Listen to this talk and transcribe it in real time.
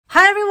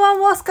Hi everyone,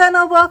 what's going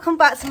on? Welcome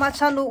back to my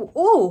channel.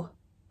 Oh,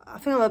 I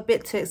think I'm a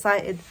bit too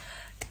excited.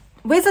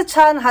 Wizard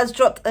Chan has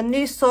dropped a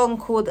new song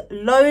called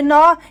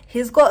Loner.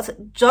 He's got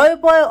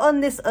Joeboy on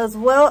this as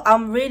well.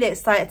 I'm really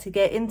excited to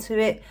get into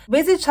it.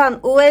 Wizard Chan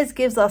always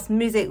gives us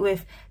music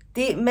with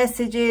deep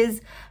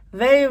messages,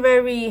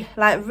 very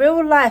like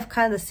real life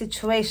kind of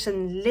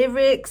situation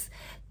lyrics,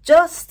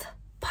 just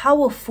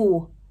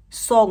powerful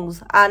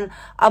songs, and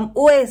I'm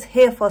always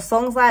here for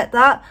songs like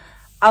that.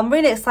 I'm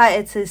really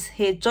excited to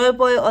hear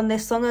Joeboy on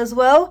this song as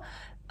well.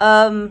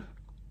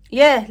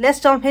 Yeah, let's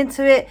jump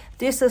into it.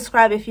 Do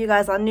subscribe if you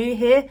guys are new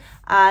here,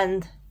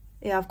 and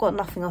yeah, I've got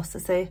nothing else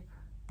to say.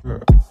 I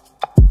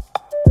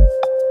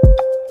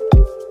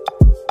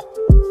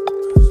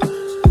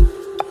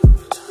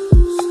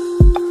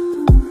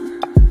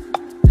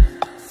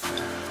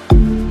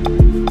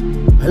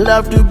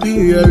love to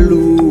be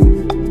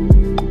alone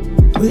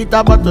with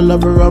a bottle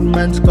of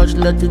romance, cause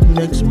let it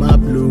mix my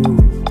blue.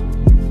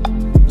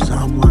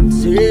 Someone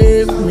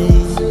save me,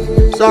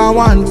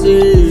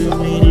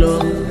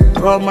 love.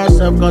 From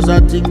myself, cause I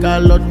think a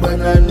lot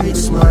when I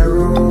mix my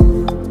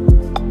room.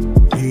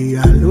 Be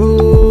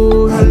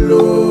alone,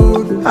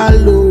 alone,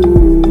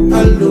 alone,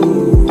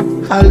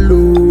 alone,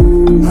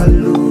 alone,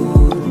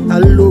 alone,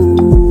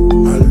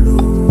 alone,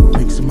 alone.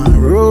 Mix my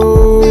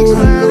room, mix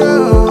my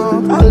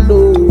room,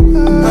 alone,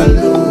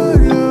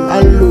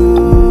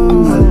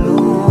 alone,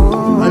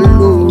 alone,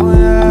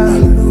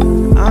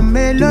 alone. I'm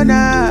a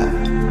loner,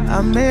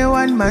 I'm a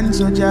one-man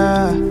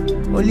soldier.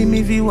 Only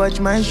me fi watch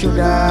my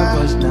shoulder,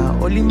 cause now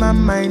only my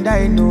mind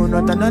I know,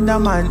 not another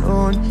man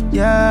own.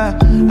 Yeah,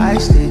 I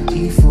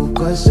steady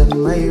focus on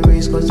my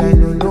race, cause I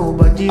know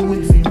nobody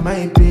will feel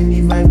my pain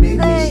if I make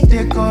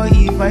mistake or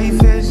if I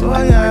fail. So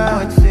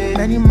yeah, not fail.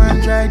 Any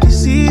man try to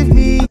deceive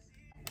me.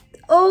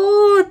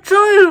 Oh,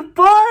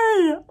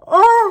 Joeboy!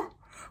 Oh,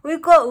 we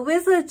got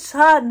Wizard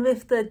Chan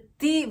with the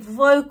deep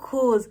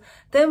vocals.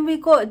 Then we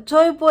got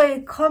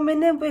Joeboy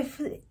coming in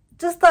with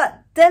just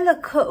that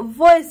delicate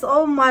voice.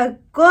 Oh my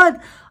god,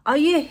 are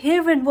you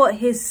hearing what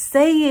he's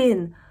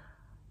saying?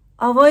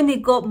 I've only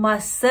got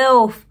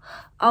myself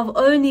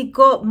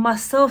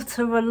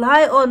to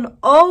rely on.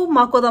 Oh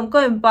my god, I'm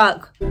going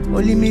back.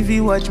 Only me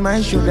fi watch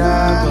my shoulder,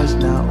 cause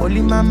now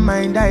only my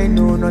mind I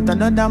know, not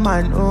another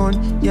man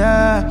own.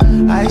 Yeah,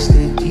 I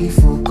steady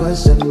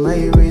focus on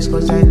my race,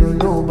 cause I know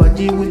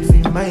nobody will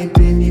feel my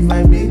pain if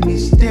I make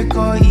mistake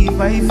or if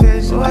I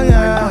fail. So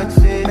yeah, not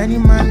fail. Many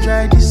man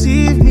try to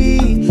deceive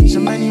me, so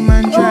many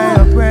man try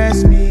to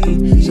oppress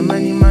me, so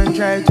many man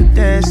try to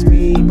test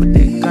me, but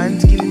they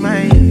can't kill my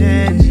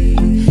energy.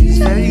 It's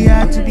very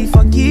hard to be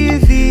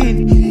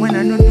forgiving when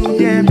I don't do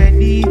them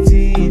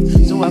anything,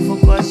 so I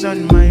focus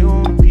on my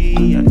own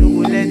peace. I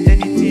don't let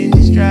anything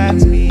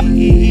distract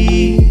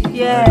me.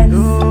 Yes.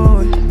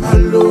 Alone,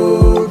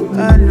 alone,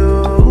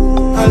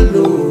 alone,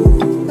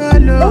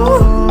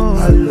 alone,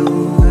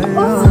 alone,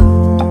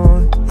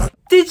 alone.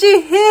 Did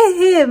you hear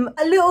him?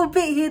 A little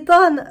bit he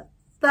done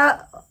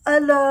that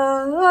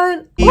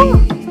alone. Oh.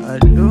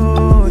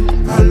 Alone,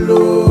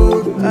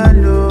 alone,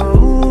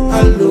 alone,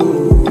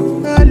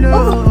 alone,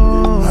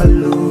 alone,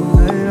 alone,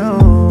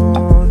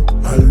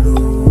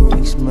 alone.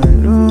 It's my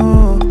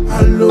room.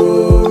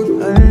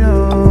 Alone,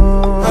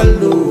 alone,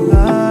 alone,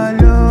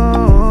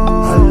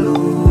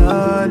 alone,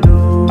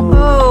 alone.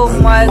 Oh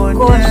my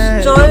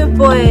gosh,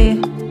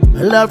 Joeboy. I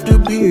love to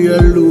be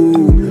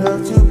alone.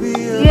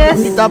 Yes.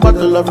 With a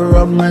bottle of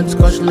romance,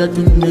 cause let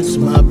it mix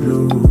my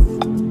blood.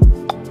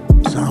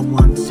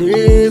 Someone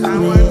save me,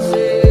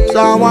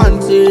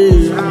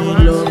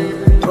 love.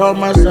 From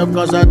myself,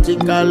 cause I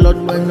think a lot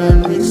when I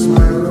mix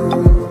my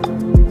room.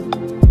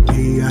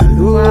 Be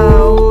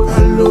alone,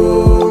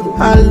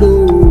 alone,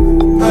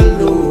 alone,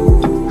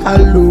 alone,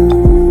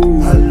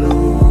 alone,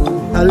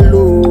 alone,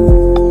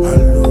 alone,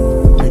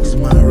 alone. Mix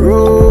my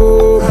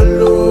room,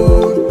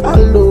 alone,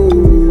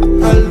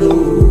 alone,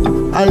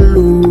 alone,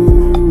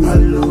 alone,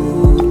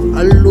 alone,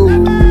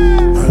 alone.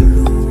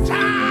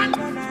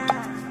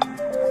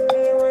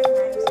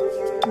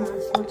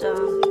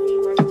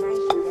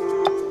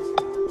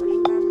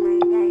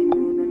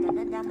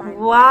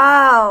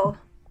 Wow,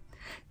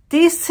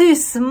 these two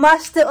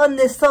smashed it on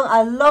this song.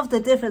 I love the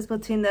difference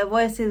between their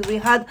voices. We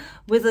had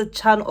Wizard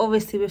Chan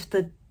obviously with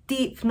the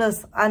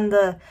deepness and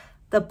the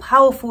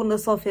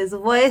powerfulness of his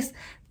voice.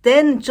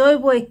 Then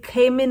Joeboy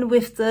came in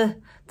with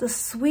the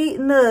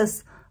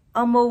sweetness.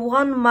 I'm a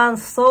one-man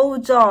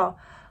soldier.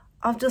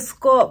 I've just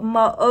got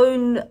my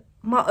own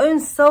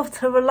self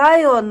to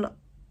rely on.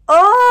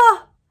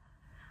 Oh,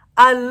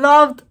 I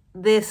loved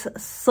this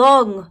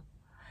song.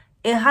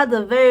 It had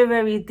a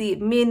very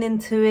deep meaning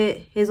to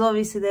it. He's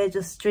obviously there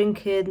just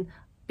drinking,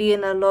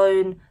 being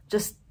alone,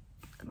 just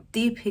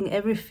deeping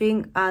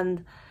everything,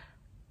 and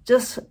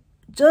just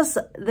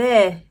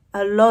there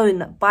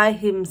alone by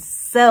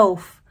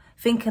himself,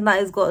 thinking that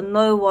he's got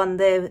no one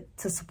there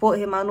to support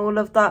him and all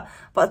of that.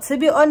 But to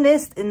be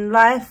honest, in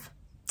life,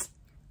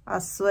 I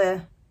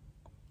swear,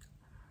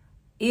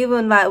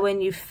 even like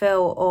when you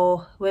fail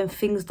or when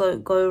things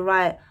don't go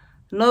right,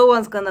 no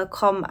one's gonna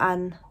come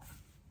and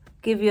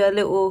give you a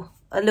little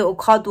a little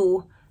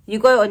cuddle. You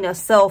got it on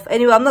yourself.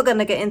 Anyway, I'm not going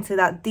to get into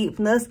that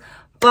deepness,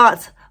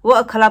 but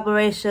what a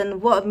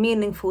collaboration, what a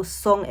meaningful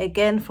song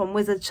again from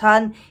Wizard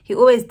Chan. He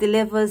always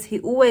delivers, he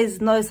always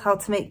knows how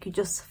to make you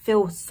just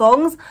feel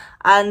songs.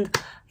 And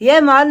yeah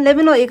man, let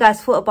me know what you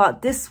guys thought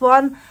about this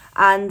one,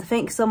 and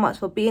thank you so much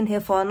for being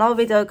here for another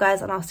video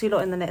guys, and I'll see you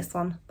lot in the next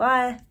one.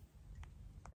 Bye.